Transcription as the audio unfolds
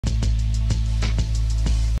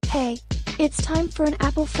Hey, it's time for an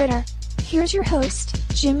Apple Fritter. Here's your host,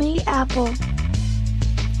 Jimmy Apple.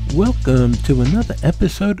 Welcome to another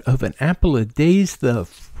episode of An Apple a Day's The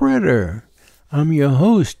Fritter. I'm your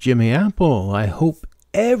host, Jimmy Apple. I hope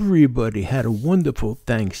everybody had a wonderful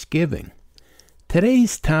Thanksgiving.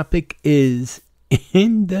 Today's topic is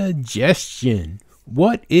indigestion.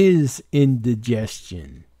 What is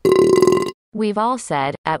indigestion? We've all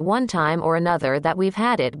said, at one time or another, that we've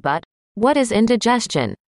had it, but what is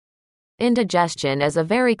indigestion? Indigestion is a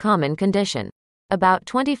very common condition. About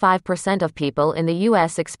 25% of people in the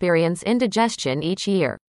U.S. experience indigestion each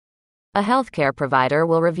year. A healthcare provider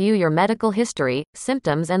will review your medical history,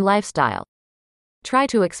 symptoms, and lifestyle. Try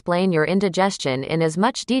to explain your indigestion in as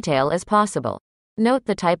much detail as possible. Note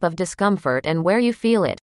the type of discomfort and where you feel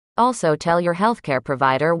it. Also tell your healthcare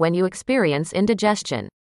provider when you experience indigestion.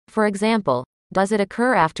 For example, does it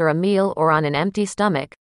occur after a meal or on an empty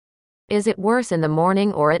stomach? Is it worse in the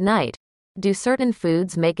morning or at night? Do certain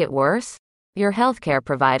foods make it worse? Your healthcare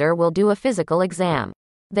provider will do a physical exam.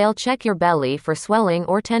 They'll check your belly for swelling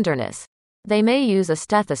or tenderness. They may use a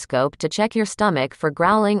stethoscope to check your stomach for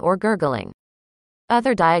growling or gurgling.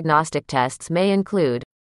 Other diagnostic tests may include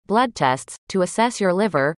blood tests to assess your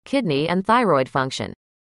liver, kidney, and thyroid function,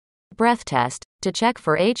 breath test to check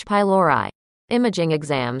for H. pylori, imaging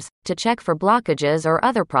exams to check for blockages or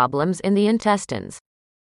other problems in the intestines.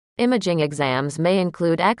 Imaging exams may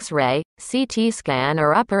include X-ray, CT scan,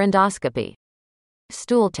 or upper endoscopy.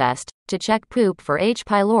 Stool test to check poop for H.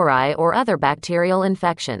 pylori or other bacterial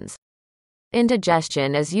infections.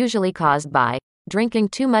 Indigestion is usually caused by drinking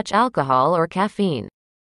too much alcohol or caffeine,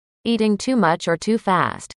 eating too much or too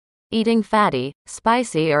fast, eating fatty,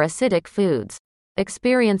 spicy, or acidic foods,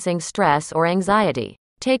 experiencing stress or anxiety,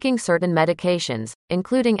 taking certain medications,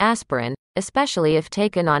 including aspirin, especially if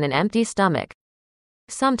taken on an empty stomach.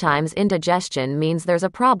 Sometimes indigestion means there's a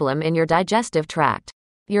problem in your digestive tract.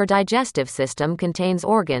 Your digestive system contains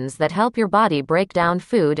organs that help your body break down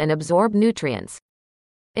food and absorb nutrients.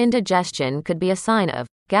 Indigestion could be a sign of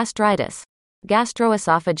gastritis,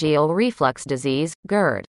 gastroesophageal reflux disease,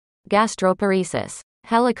 GERD, gastroparesis,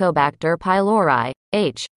 Helicobacter pylori,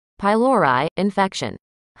 H. pylori, infection,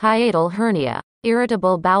 hiatal hernia,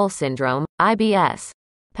 irritable bowel syndrome, IBS,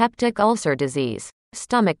 peptic ulcer disease,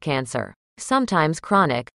 stomach cancer. Sometimes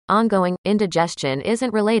chronic, ongoing indigestion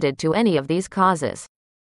isn't related to any of these causes.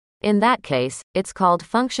 In that case, it's called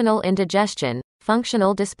functional indigestion,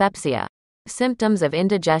 functional dyspepsia. Symptoms of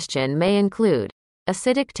indigestion may include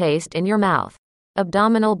acidic taste in your mouth,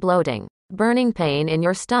 abdominal bloating, burning pain in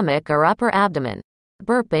your stomach or upper abdomen,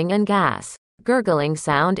 burping and gas, gurgling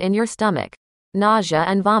sound in your stomach, nausea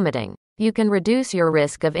and vomiting. You can reduce your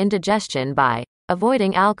risk of indigestion by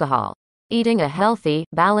avoiding alcohol, eating a healthy,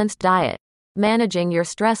 balanced diet, managing your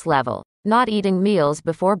stress level, not eating meals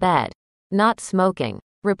before bed, not smoking,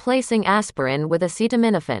 replacing aspirin with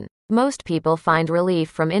acetaminophen. Most people find relief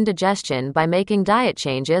from indigestion by making diet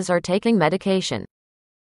changes or taking medication.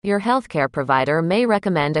 Your healthcare provider may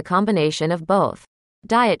recommend a combination of both.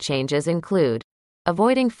 Diet changes include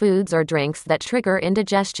avoiding foods or drinks that trigger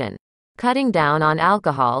indigestion, cutting down on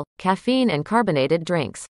alcohol, caffeine, and carbonated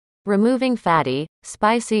drinks, removing fatty,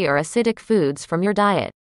 spicy, or acidic foods from your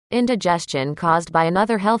diet. Indigestion caused by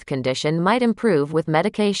another health condition might improve with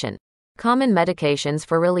medication. Common medications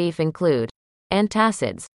for relief include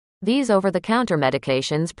antacids. These over-the-counter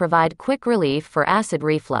medications provide quick relief for acid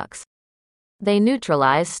reflux. They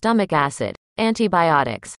neutralize stomach acid.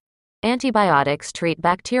 Antibiotics. Antibiotics treat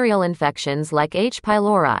bacterial infections like H.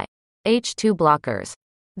 pylori. H2 blockers.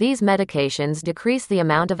 These medications decrease the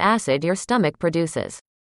amount of acid your stomach produces.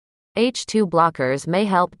 H2 blockers may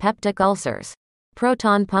help peptic ulcers.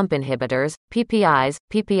 Proton pump inhibitors, PPIs.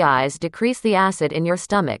 PPIs decrease the acid in your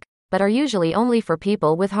stomach, but are usually only for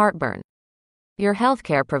people with heartburn. Your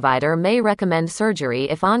healthcare provider may recommend surgery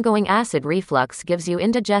if ongoing acid reflux gives you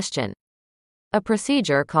indigestion. A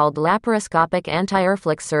procedure called laparoscopic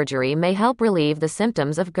anti-reflux surgery may help relieve the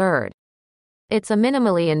symptoms of GERD. It's a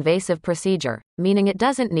minimally invasive procedure, meaning it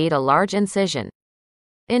doesn't need a large incision.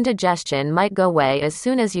 Indigestion might go away as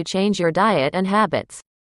soon as you change your diet and habits.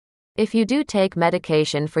 If you do take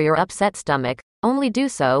medication for your upset stomach, only do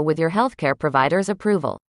so with your healthcare provider's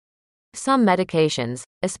approval. Some medications,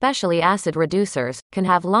 especially acid reducers, can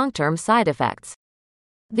have long-term side effects.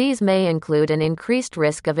 These may include an increased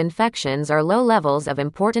risk of infections or low levels of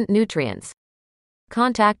important nutrients.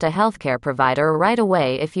 Contact a healthcare provider right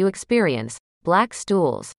away if you experience black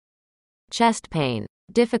stools, chest pain,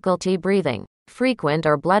 difficulty breathing, frequent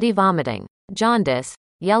or bloody vomiting, jaundice,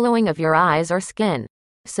 yellowing of your eyes or skin,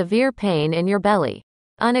 severe pain in your belly,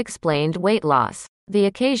 unexplained weight loss. The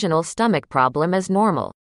occasional stomach problem is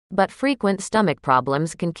normal. but frequent stomach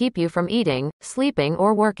problems can keep you from eating, sleeping,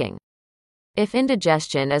 or working. If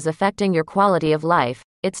indigestion is affecting your quality of life,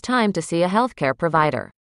 it's time to see a healthcare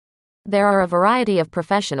provider. There are a variety of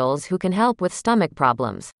professionals who can help with stomach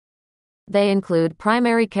problems. They include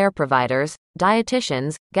primary care providers,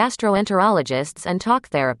 dietitians, gastroenterologists, and talk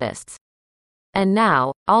therapists. And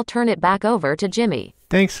now, I'll turn it back over to Jimmy.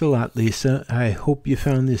 Thanks a lot, Lisa. I hope you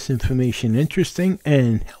found this information interesting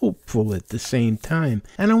and helpful at the same time.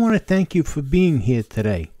 And I want to thank you for being here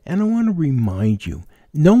today. And I want to remind you,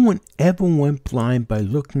 no one ever went blind by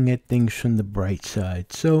looking at things from the bright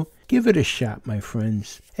side. So give it a shot, my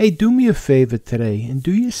friends. Hey, do me a favor today and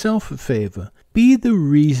do yourself a favor. Be the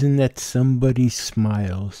reason that somebody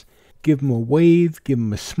smiles. Give them a wave, give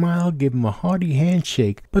them a smile, give them a hearty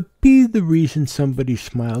handshake. But be the reason somebody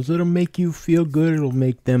smiles. It'll make you feel good. It'll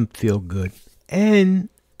make them feel good. And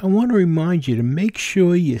I want to remind you to make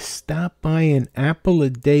sure you stop by an Apple a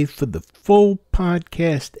day for the full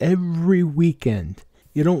podcast every weekend.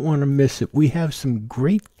 You don't want to miss it. We have some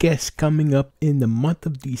great guests coming up in the month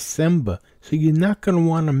of December, so you're not going to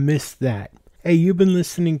want to miss that. Hey, you've been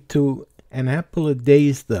listening to An Apple a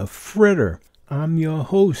Day's The Fritter. I'm your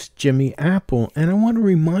host, Jimmy Apple, and I want to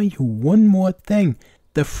remind you one more thing.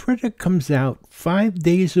 The Fritter comes out 5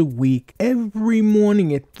 days a week, every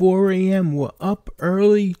morning at 4 a.m. We're up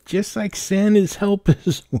early, just like Santa's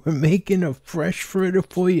helpers. We're making a fresh fritter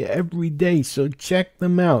for you every day, so check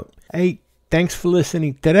them out. Hey, thanks for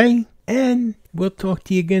listening today, and we'll talk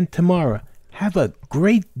to you again tomorrow. Have a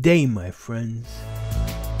great day, my friends.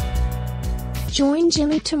 Join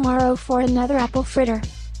Jimmy tomorrow for another Apple Fritter.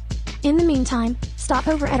 In the meantime, stop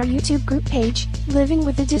over at our YouTube group page, Living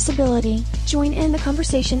with a Disability, join in the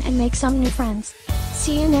conversation and make some new friends.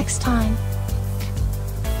 See you next time.